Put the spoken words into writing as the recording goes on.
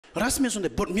Расымен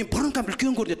сондай. Мен бұрын кәм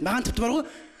үлкен көрінетін. Маған тіпті бар ғой,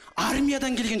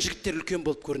 армиядан келген жігіттер үлкен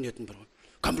болып көрінетін бар ғой.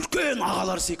 Кәм үлкен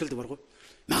ағалар секілді бар ғой.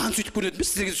 Маған сөйтіп көрінетін бе,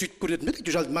 сіздерге сөйтіп көрінетін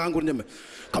бе? Жалпы маған көрінеді ме?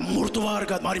 Кәм мұрты бар,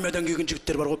 армиядан келген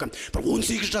жігіттер бар ғой, кәм бір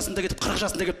 18 жасында кетіп 40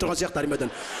 жасында келіп тұрған сияқты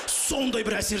армиядан. Сондай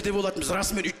бір әсерде болатынбыз.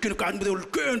 Расымен өйткені кәдімгідей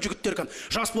үлкен жігіттер кәм,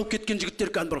 жас болып кеткен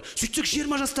жігіттер кәм бір. Сөйтсек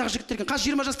 20 жастағы жігіттер кәм.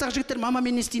 Қазір 20 жастағы жігіттер мама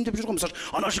мен не істеймін деп жүр ғой. Мысалы,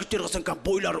 ана жігіттер қылсаң кәм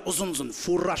бойлары ұзын-ұзын,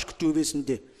 фуражка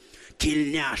төбесінде.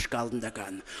 Келняшка алдында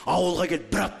кән. Ауылға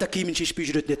келіп бір апта киімін шешпей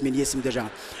жүретін еді, мен есімде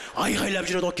жаңа. Айғайлап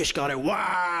жүреді ғой кешке қарай.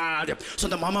 Ва деп.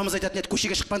 Сонда мамамыз айтатын еді,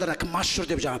 көшеге шықпаңдар, кім мас жүр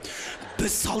деп жаңа.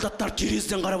 Біз солдаттар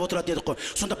терезеден қарап отырады дедік қой.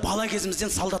 Сонда бала кезімізден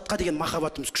солдатқа деген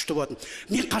махаббатымыз күшті болатын.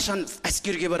 Мен қашан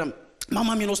әскерге барам,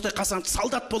 мама мен осылай қасаң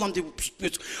солдат болам деп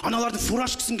аналардың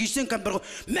фуражкасын кисең кәм бір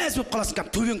мәз болып қаласың кәм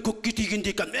төбең көкке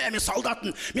тигендей кәм мен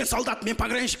солдатпын, мен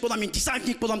пограничник болам, мен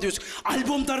десантник болам деп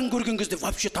альбомдарын көрген кезде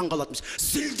вообще таң қалатынбыз.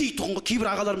 Зілдей тұңғы кейбір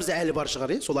ағаларымызда әлі бар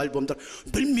шығар, сол альбомдар.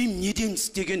 Білмеймін неден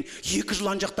істеген, 2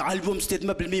 жыл ан жақта альбом істеді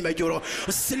ме білмеймін, әйтеуір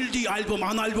зілдей альбом,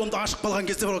 ана альбомды ашып қалған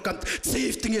кезде бар кәм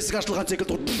сейфтің есігі ашылған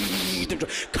секілді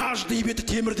каждый беті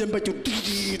темірден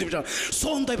бәйтеуір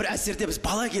сондай бір әсерде біз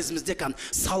бала кезімізде кәм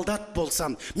солдат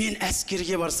болсам, мен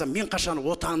әскерге барсам, мен қашан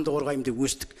отанды қорғаймын деп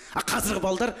өстік. Қазіргі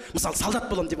балдар, мысалы, солдат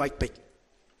болам деп айтпайды.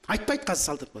 Айтпайды қазір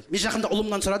солдат болам. Мен жақында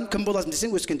ұлымнан сұрадым, кім боласың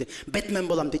десең, өскенде, Бэтмен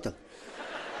болам дейді.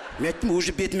 Мен айттым,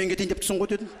 уже Бэтмен кетейін деп тұрсың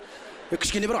ғой дедім.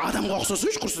 Кішкене бір адамға ұқсас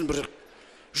өш құрсын бір.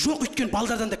 Жоқ, өйткені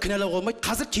балдардан да кінәлауға болмайды.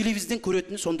 Қазір телевизордан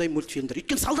көретін сондай мультфильмдер.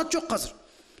 Өйткені солдат жоқ қазір.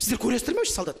 Сіздер көресіздер ме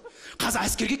солдат? Қазір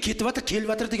әскерге кетіп жатыр,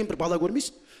 келіп жатыр деген бір бала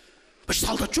көрмейсіз.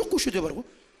 Солдат жоқ көшеде бар ғой.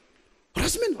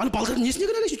 Расымен, ана балдардың несіне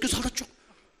кінәлайсыз, өйткені солдат жоқ.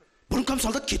 Бұрын кәм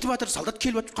солдат кетіп жатыр, солдат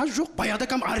келіп жатыр. Қазір жоқ. Баяғыда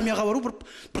кәм армияға бару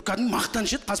бір кәдімгі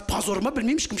мақтаныш еді. Қазір позор ма,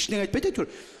 білмеймін, ешкім ештеңе айтпайды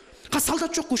әйтеуір. Қазір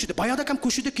солдат жоқ көшеде. Баяғыда кәм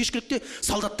көшеде кешкілікте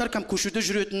солдаттар кәм көшеде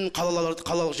жүретін,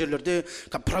 қалалық жерлерде,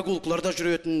 кәм прогулкаларда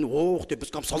жүретін. Ох деп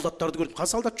біз кәм солдаттарды көрдік.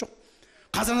 Қазір солдат жоқ.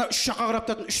 Қазір ана 3 жаққа қарап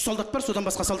тұратын 3 солдат бар, содан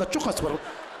басқа солдат жоқ қазір бар ғой.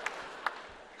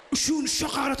 Үшеуін 3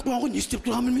 жаққа қаратып қойған ғой, не істеп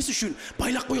тұрғанын білмейсіз, үшеуін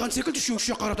байлақ қойған секілді, үшеуі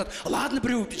 3 жаққа қарап тұрады. Ладно,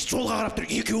 біреу жолға қарап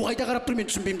тұр, екеуі қайда қарап тұр, мен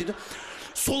түсінбеймін дейді.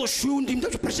 Сол үшеуін деймін да,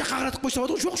 бір жаққа қаратып қойса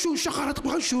болады ғой, жоқ, үшеуі 3 жаққа қаратып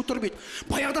қойған, үшеуі тұр дейді.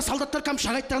 Баяғыда солдаттар кәм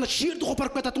шағайттағанда жерді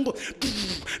қопарып кететін ғой.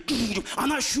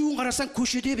 Ана үшеуін қарасаң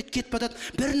көшеде бит кетіп жатады,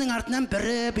 бірінің артынан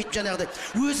бірі бүйтіп жаңағыдай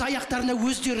өз аяқтарына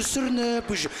өздері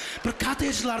сүрініп, бір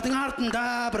коттеджлардың артында,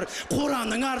 бір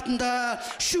қораның артында,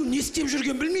 үшеуі не істеп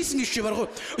жүрген білмейсің, ешше бар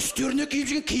ғой. Үстеріне киіп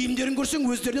жүрген киімдерін көрсең,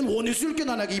 өздерінен 10 есе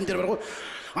үлкен ана киімдер бар ғой.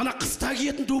 Ана қыста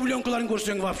киетін дубленкаларын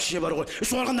көрсең вообще бар ғой.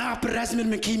 Соларға нағып бір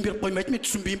размермен киім беріп қоймайды, мен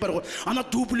түсінбеймін бар ғой. Ана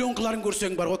дубленкаларын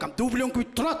көрсең бар ғой, дубленка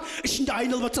бүйтіп тұрады, ішінде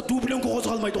айналып жатса дубленка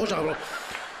қозғалмайды ғой жағы бар ғой.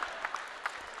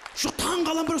 Жоқ, таң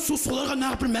қалам бар, соларға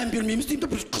нағып бір мән бермейміз деймін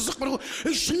да, бір қызық бар ғой.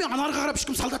 Шынымен анарға қарап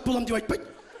ешкім солдат болам деп айтпайды.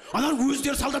 Ананың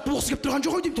өздері солдат болғысы келіп тұрған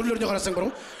жоқ қой деймін, түрлеріне қарасаң бар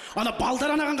ғой. Ана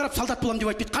балдар анаған қарап солдат болам деп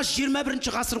айтпайды. Қазір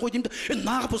 21-ші ғасыр ғой деймін да,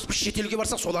 нағып осы бір шетелге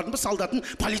барсақ, солардың бір солдатын,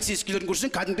 полицейскийлерін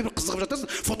көрсең, кәдімгі бір қызығып жатасың,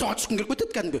 фотоға түскің келіп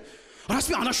кетеді кәдімгі.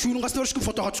 Расымен ана үшеуінің қасына ешкім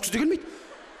фотоға түскісі де келмейді.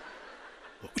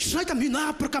 Шын айтамын, мен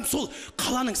нағып бір кәм сол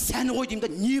қаланың сәні ғой деймін да,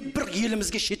 не бір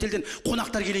елімізге шетелден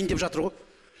қонақтар келейін деп жатыр ғой.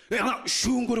 Ана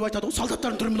үшеуін көріп айтады ғой,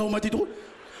 солдаттардың түрі мынау ма дейді ғой.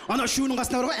 Ана үшеуінің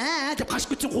қасына бар ғой, деп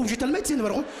қашып кетсең қуып жете алмайды сені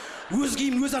бар ғой. Өз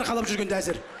киімін өзі арқалап жүргенде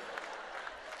әзір.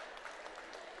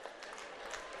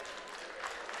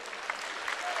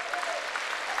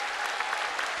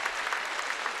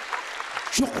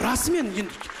 Жоқ, расымен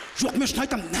енді жоқ, мен шын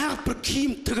айтам, нағып бір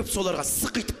киім тігіп соларға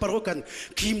сықитып бар ғой,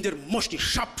 кәдімгі киімдер мощный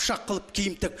шап-шақ қылып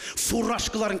киім тігіп,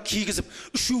 фуражкаларын кигізіп,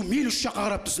 үшеу мейлі 3 жаққа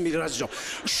қарап тұрсын, мейлі разы жоқ.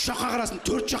 3 жаққа қарасын,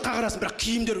 4 жаққа қарасын, бірақ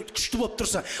киімдер күшті болып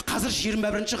тұрса, қазір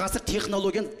 21-ші ғасыр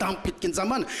технологияны дамып кеткен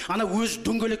заман, ана өз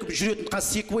дөңгелек жүретін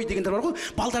қазір секвой дегендер бар ғой,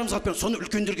 балдарымыз алып берген, соны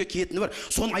үлкендерге киетіні бар,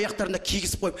 соны аяқтарында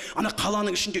кигізіп қойып, ана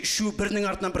қаланың ішінде үшеу бірінің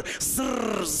артынан бір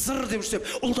зыр деп жүрсеп,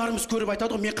 ұлдарымыз көріп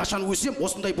айтады ғой, мен қашан өсем,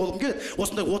 осындай болғым келеді,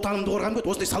 осындай отанымды қорғағым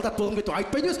келеді, осындай солдат болғым келеді,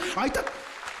 айтпайды емес, айтады.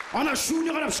 Ана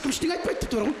үшеуіне қарап ешкім ештеңе айтпайды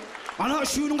тіпті бар ғой. Ана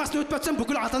үшеуінің қасынан өтіп жатсам,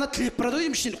 бүкіл ата-ана тілеп барады ғой,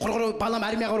 деймін, құрғыр балам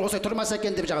армияға барып осылай тұрмаса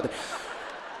екен деп жағады.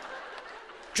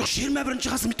 Жоқ,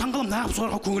 21-ші ғасыр, мен таң қаламын, нағып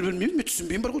соларға көңіл бөлмеймін, мен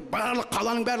түсінбеймін бар ғой. Барлық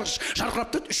қаланың барлығы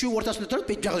жарқырап тұрады, үшеуі ортасында тұрады,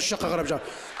 бүйтіп жағады 3 жаққа қарап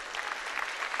жағады.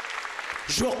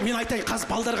 Жоқ, мен айтайын, қазір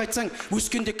балдарға айтсаң,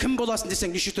 өскенде кім боласың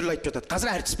десең, неше түрлі айтып жатады. Қазір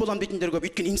әртіс болам дейтіндер көп,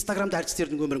 өйткені Инстаграмда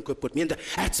әртістердің өмірін көп көрдім. Енді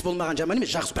әртіс болмаған жаман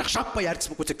емес, жақсы, бірақ жаппай әртіс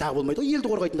болып кетсек тағы болмайды ғой,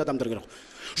 елді қорғайтын адамдар керек.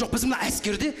 Жоқ, біз мына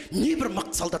әскерде не бір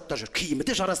мықты солдаттар жүр, киімі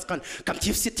де жарасқан,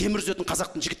 тепсе темір үзетін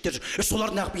қазақтың жігіттері жүр.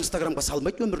 Соларды неғып Инстаграмға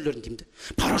салмайды өмірлерін деймін де.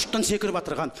 Парашюттан секіріп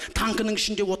жатырған, танкінің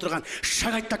ішінде отырған,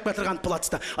 шағайттап жатырған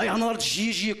плацта. Аналарды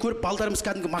жиі-жиі көріп, балдарымыз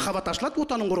кәдімгі махаббат ашылады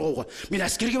отанын қорғауға. Мен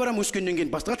әскерге барам өскеннен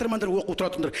кейін, бастығы атармандар оқып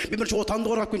тұратындар. Мен бірінші отанымды баламды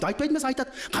қорғап келдім айтпайды ма?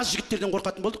 Айтады. Қазір жігіттерден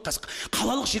қорқатын болдық. Қазір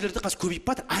қалалық жерлерде қазір көбейіп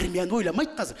жатыр. Армияны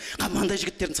ойламайды қазір. Мынандай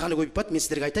жігіттердің саны көбейіп жатыр. Мен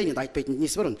сіздерге айтайын, енді айтпайтын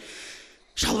несі бар оның.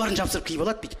 Шалбарын жапсырып киіп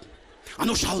алады бүйтіп.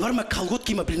 Анау шалбар ма,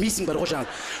 колготки ма білмейсің бар ғой жаңағы.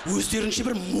 Өздерінше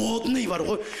бір модный бар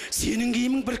ғой. Сенің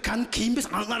киімің бір киінбес,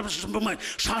 аналар бір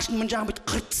шашын мын жағын бүйтіп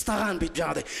қырып тастаған бүйтіп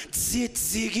жаңағыдай.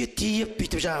 Тізеге тиіп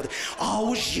бүйтіп жаңағыдай.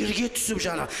 Ауыз жерге түсіп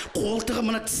жаңағы. Қолтығы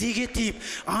мына тізеге тиіп,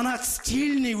 ана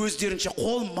стильный өздерінше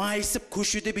қол майысып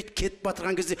көшеде бүйтіп кетіп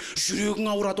батырған кезде жүрегің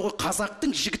ауырады ғой.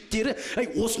 Қазақтың жігіттері,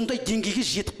 осындай деңгейге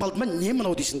жетіп қалды ма, не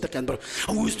мынау дейсіңдер кәдімгі бір.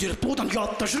 Өздері одан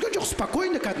ұялып та жүрген жоқ,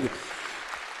 спокойно кәдімгі.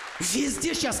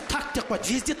 Везде сейчас так деп қойды,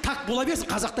 везде так бола берсін.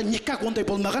 Қазақта никак ондай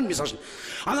болмаған, мысалы үшін.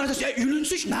 Ана айтады,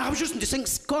 үйленсейші, нағып жүрсің десең,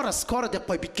 скоро деп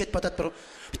қой, бүйтіп кетіп батады бір.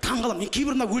 Таңғалам, мен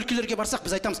кейбір мына өлкелерге барсақ,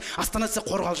 біз айтамыз, Астана десе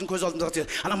Қорғалжын көз алдымызға түседі.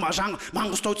 Ана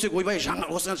Маңғыстау десек, ойбай,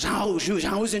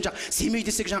 Жаңаөзен жақ, Семей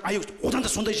десек, одан да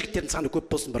сондай жігіттердің саны көп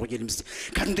болсын бар ғой елімізде.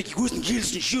 Кәдімгідей өзінің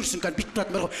елісін жүрсін, кәдімгі бүйтіп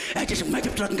тұратын бар ғой. Әкешің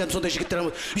мәдеп тұратын кәдімгі сондай жігіттер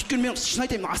бар. Өйткені мен шын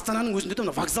айтайын, Астананың өзінде де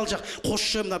мына вокзал жақ,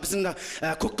 Қосшы, мына біздің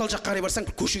Көктал жаққа қарай барсаң,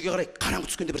 көшеге қарай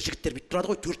қараңғы түскенде бір жігіттер бүйтіп тұрады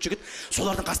ғой, 4 жігіт.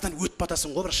 Солардың қасынан өтіп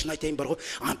батасың ғой, бір шын айтайын бар ғой.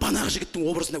 Банағы жігіттің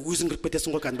образына өзің кіріп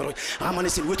кетесің ғой, кәдімгі бар ғой. Аман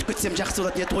есен өтіп кетсем жақсы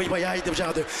болады, еді ойбай ай деп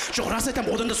жағады. Жоқ, рас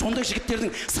айтамын, одан да сондай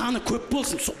жігіттердің саны көп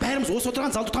болсын. Бәріміз осы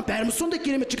отырған залда отырған бәріміз сондай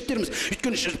керемет жігіттерміз.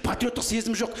 Өйткені патриоттық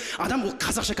сезім жоқ. Адам ол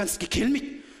қазақша концертке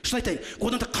келмейді. Шын айтайын,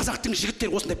 одан да қазақтың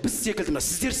жігіттері осындай біз секілді,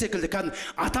 сіздер секілді кәдімгі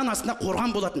ата-анасына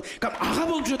қорған болатын, аға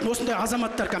болып жүретін осындай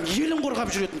азаматтар, елін қорғап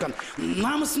жүретін,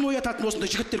 намысын оятатын осындай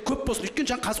жігіттер көп болсын.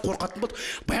 Өйткені жаңа қазір қорқатын болды.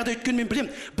 Баяғыда өйткені мен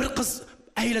білем, бір қыз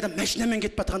әйел адам машинамен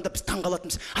кетіп жатқанда біз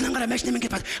таңғалатынбыз. Анан қара машинамен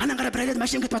кетіп жатыр, анан қара бір әйел адам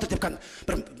машинамен кетіп жатыр деп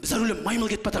бір за рулем маймыл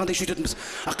кетіп жатқандай сөйтетінбіз.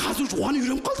 Қазір оған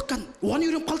үйреніп қалдық, оған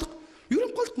үйреніп қалдық.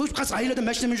 Қазір әйел адам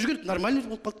машинамен жүрген нормальный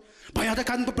болып қалды. Баяғыда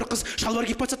кәдімгі бір қыз шалбар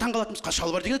киіп жатса таңғалатынбыз. Қазір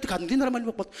шалбар деген кәдімгідей нормальный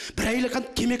болып қалды. Бір әйел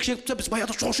темекі шегіп жатса біз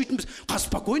баяғыда шошитынбыз. Қазір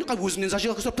спокойно, өзіңнен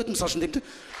зажигалка ұстап тұратын мысалы үшін деймін.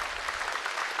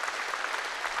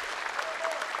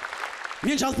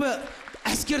 Мен жалпы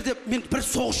әскерде мен бір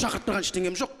соғыс шақырып тұрған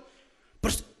ештеңем жоқ.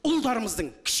 Бір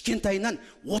ұлдарымыздың кішкентайынан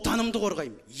отанымды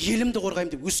қорғаймын, елімді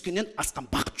қорғаймын деп өскеннен асқан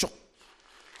бақыт жоқ.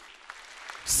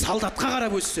 Солдатқа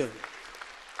қарап өссе,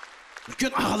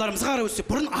 үлкен ағаларымызға қарап өссе,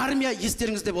 бұрын армия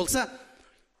естеріңізде болса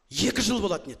 2 жыл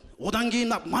болатын еді. Одан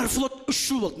кейін морфлот 3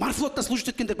 жыл болды. Морфлотта служить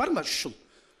еткендер бар ма? 3 жыл.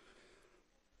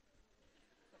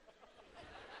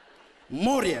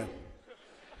 Море.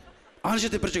 Ана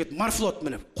жерде бір жігіт морфлот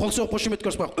міне. Қол соғып қошемет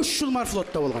көрсетіп қойған. 3 жыл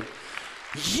морфлотта болған.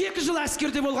 2 жыл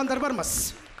әскерде болғандар бар ма?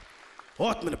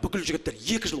 Вот міне бүкіл жігіттер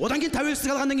 2 жыл. Одан кейін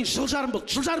тәуелсіздік алғаннан кейін жыл жарым болды.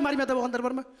 Жыл жарым армияда болғандар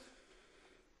бар ма?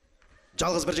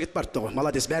 Жалғыз бір жігіт барыпты ғой.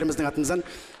 Молодец, бәріміздің атымыздан.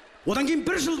 Одан кейін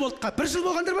 1 жыл болды. 1 жыл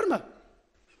болғандар бар ма?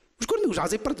 Көрдің бе,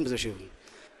 азайып бардым біз өше.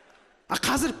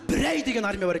 Қазір 1 ай деген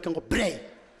армия бар екен ғой, 1 ай.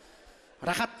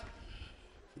 Рахат.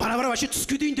 Бара-бара вообще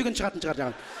түске дейін деген шығатын шығар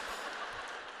жаған.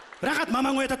 Рахат,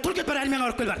 мамаң оятады, тұр кет бар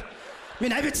армияға барып кел бар.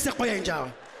 Мен обед істеп қояйын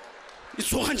жағы.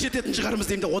 Соған жететін шығармыз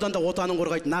деймін де, одан да отанын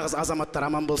қорғайтын нағыз азаматтар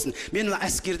аман болсын. Мен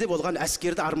әскерде болған,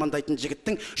 әскерді армандайтын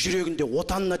жігіттің жүрегінде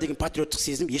отанына деген патриоттық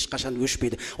сезім ешқашан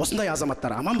өшпейді. Осындай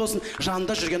азаматтар аман болсын,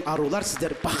 жанында жүрген арулар,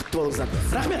 сіздер бақытты болыңыздар.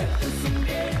 Рахмет.